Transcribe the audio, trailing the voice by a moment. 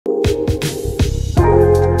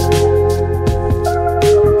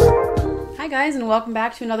guys, and welcome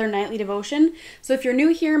back to another nightly devotion. So if you're new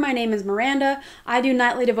here, my name is Miranda. I do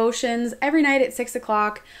nightly devotions every night at 6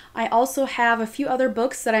 o'clock. I also have a few other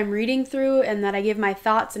books that I'm reading through and that I give my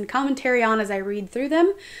thoughts and commentary on as I read through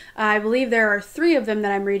them. I believe there are 3 of them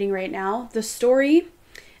that I'm reading right now. The Story,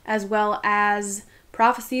 as well as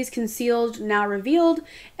Prophecies Concealed, Now Revealed,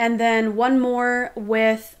 and then one more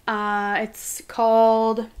with, it's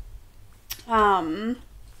called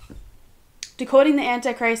Decoding the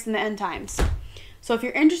Antichrist in the End Times. So if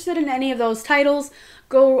you're interested in any of those titles,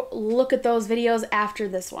 go look at those videos after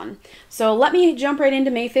this one. So let me jump right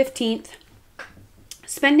into May 15th.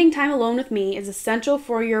 Spending time alone with me is essential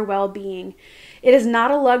for your well-being. It is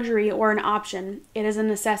not a luxury or an option. It is a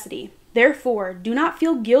necessity. Therefore, do not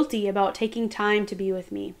feel guilty about taking time to be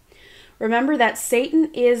with me. Remember that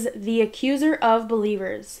Satan is the accuser of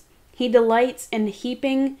believers. He delights in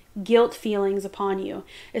heaping guilt feelings upon you,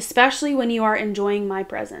 especially when you are enjoying my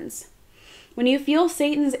presence. When you feel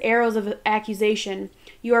Satan's arrows of accusation,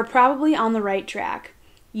 you are probably on the right track.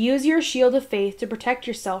 Use your shield of faith to protect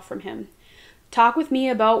yourself from him. Talk with me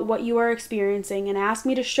about what you are experiencing and ask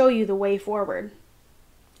me to show you the way forward.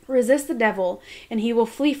 Resist the devil, and he will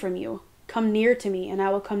flee from you. Come near to me, and I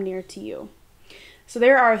will come near to you. So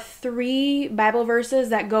there are 3 Bible verses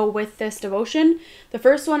that go with this devotion. The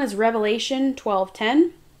first one is Revelation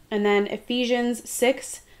 12:10, and then Ephesians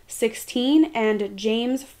 6:16, and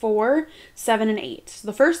James 4:7 and 8. So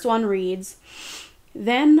the first one reads,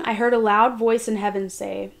 "Then I heard a loud voice in heaven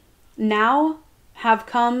say, 'Now have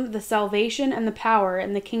come the salvation and the power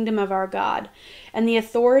and the kingdom of our God, and the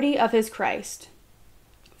authority of his Christ.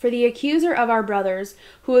 For the accuser of our brothers,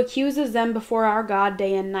 who accuses them before our God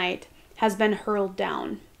day and night, has been hurled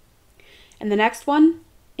down.'" And the next one,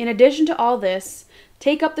 "In addition to all this,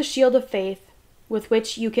 take up the shield of faith, with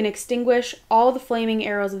which you can extinguish all the flaming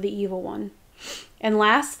arrows of the evil one. And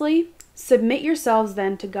lastly, submit yourselves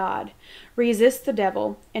then to God. Resist the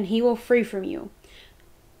devil, and he will flee from you.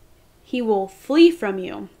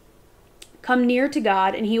 Come near to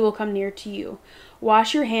God, and he will come near to you.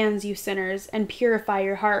 Wash your hands, you sinners, and purify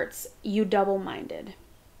your hearts, you double-minded."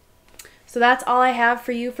 So that's all I have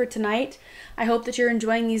for you for tonight. I hope that you're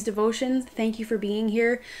enjoying these devotions. Thank you for being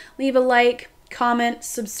here. Leave a like, comment,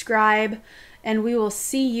 subscribe, and we will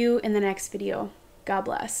see you in the next video. God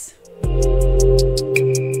bless.